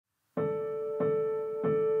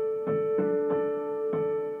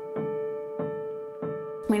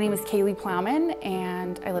My name is Kaylee Plowman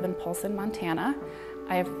and I live in Polson, Montana.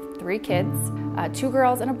 I have 3 kids, 2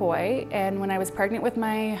 girls and a boy, and when I was pregnant with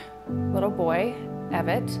my little boy,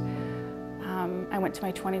 Evit, I went to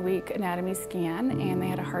my 20-week anatomy scan and they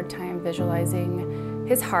had a hard time visualizing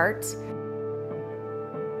his heart.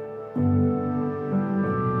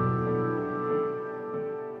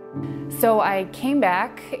 So I came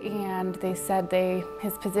back and they said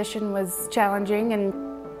his position was challenging and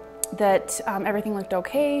that everything looked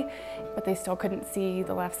okay, but they still couldn't see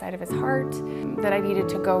the left side of his heart, that I needed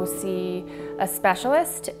to go see a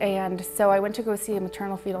specialist. And so I went to go see a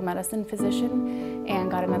maternal fetal medicine physician and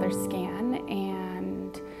got another scan.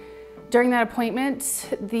 And during that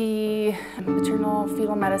appointment, the maternal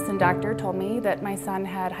fetal medicine doctor told me that my son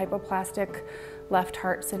had hypoplastic left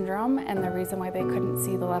heart syndrome, and the reason why they couldn't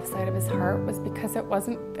see the left side of his heart was because it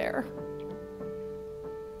wasn't there.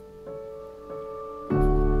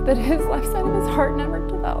 That his left side of his heart never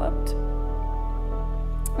developed,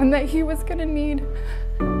 and that he was going to need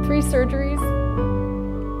 3 surgeries,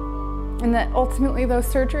 and that ultimately those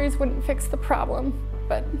surgeries wouldn't fix the problem,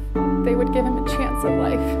 but they would give him a chance at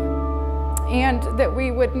life, and that we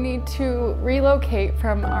would need to relocate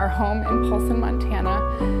from our home in Polson, Montana,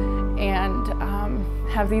 and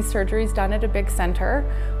have these surgeries done at a big center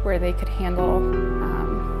where they could handle,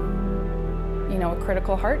 a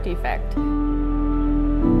critical heart defect.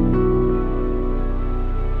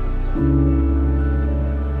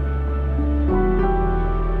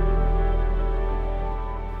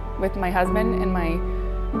 With my husband and my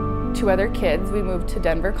 2 other kids, we moved to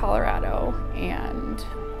Denver, Colorado, and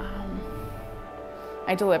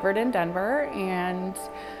I delivered in Denver, and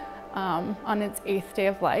on its 8th day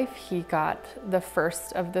of life, he got the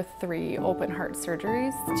first of the 3 open heart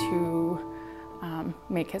surgeries to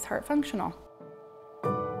make his heart functional.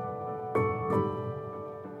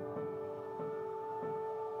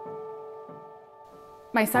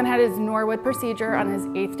 My son had his Norwood procedure on his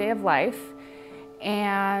 8th day of life,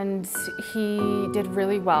 and he did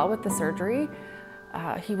really well with the surgery.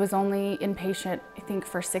 He was only inpatient, I think,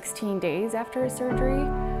 for 16 days after his surgery,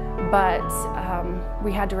 but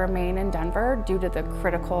we had to remain in Denver due to the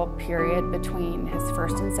critical period between his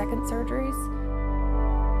first and second surgeries.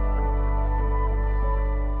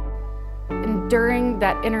 And during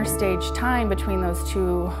that interstage time between those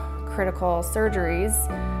 2 critical surgeries,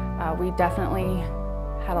 we definitely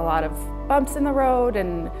had a lot of bumps in the road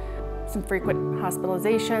and some frequent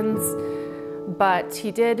hospitalizations, but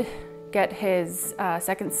he did get his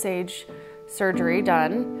second stage surgery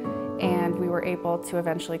done, and we were able to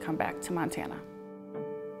eventually come back to Montana.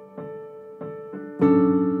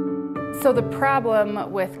 So the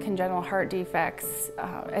problem with congenital heart defects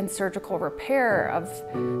and surgical repair of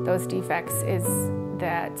those defects is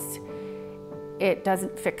that it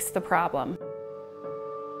doesn't fix the problem.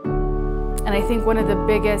 And I think one of the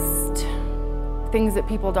biggest things that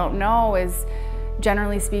people don't know is,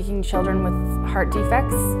 generally speaking, children with heart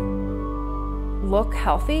defects look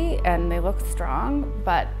healthy and they look strong,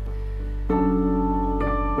 but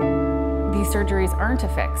these surgeries aren't a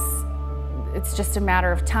fix. It's just a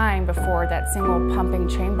matter of time before that single pumping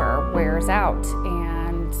chamber wears out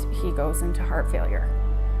and he goes into heart failure.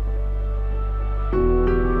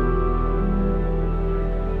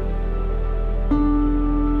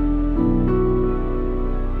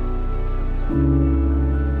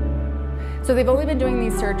 So they've only been doing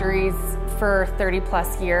these surgeries for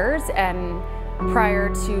 30+ years, and prior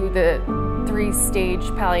to the 3-stage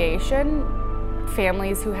palliation,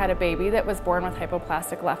 families who had a baby that was born with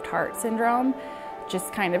hypoplastic left heart syndrome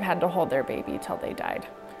just kind of had to hold their baby till they died.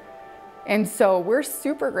 And so we're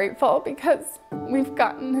super grateful because we've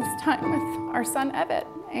gotten this time with our son Evit.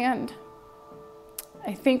 And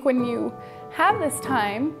I think when you have this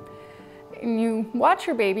time and you watch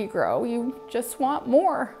your baby grow, you just want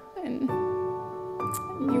more. And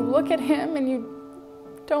you look at him and you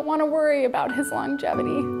don't want to worry about his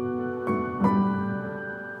longevity.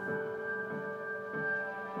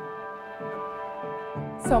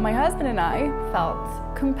 So my husband and I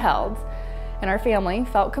felt compelled, and our family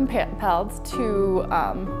felt compelled to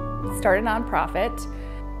start a nonprofit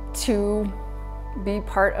to be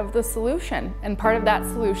part of the solution. And part of that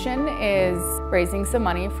solution is raising some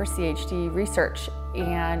money for CHD research.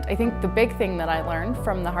 And I think the big thing that I learned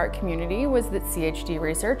from the heart community was that CHD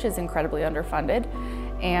research is incredibly underfunded,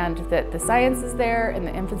 and that the science is there and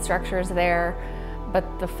the infrastructure is there, but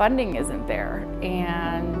the funding isn't there.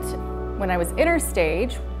 And when I was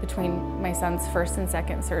interstage between my son's first and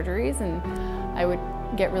second surgeries, and I would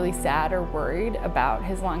get really sad or worried about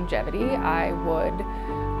his longevity, I would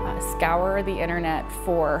scour the internet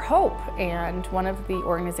for hope, and one of the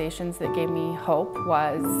organizations that gave me hope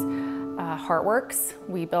was HeartWorks.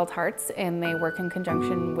 We build hearts, and they work in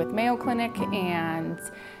conjunction with Mayo Clinic, and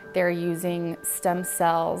they're using stem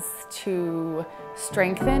cells to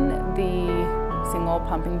strengthen the single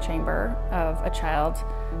pumping chamber of a child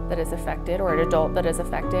that is affected, or an adult that is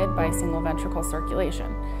affected by single ventricle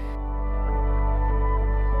circulation.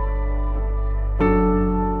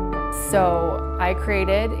 So I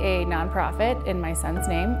created a nonprofit in my son's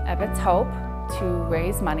name, Evit's Hope, to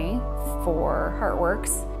raise money for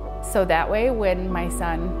HeartWorks. So that way, when my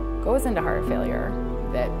son goes into heart failure,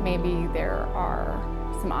 that maybe there are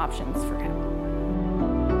some options for him.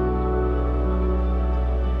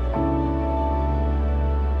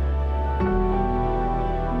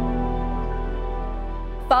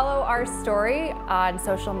 Follow our story on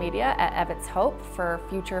social media at Evit's Hope for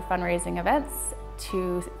future fundraising events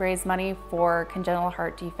to raise money for congenital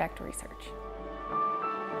heart defect research.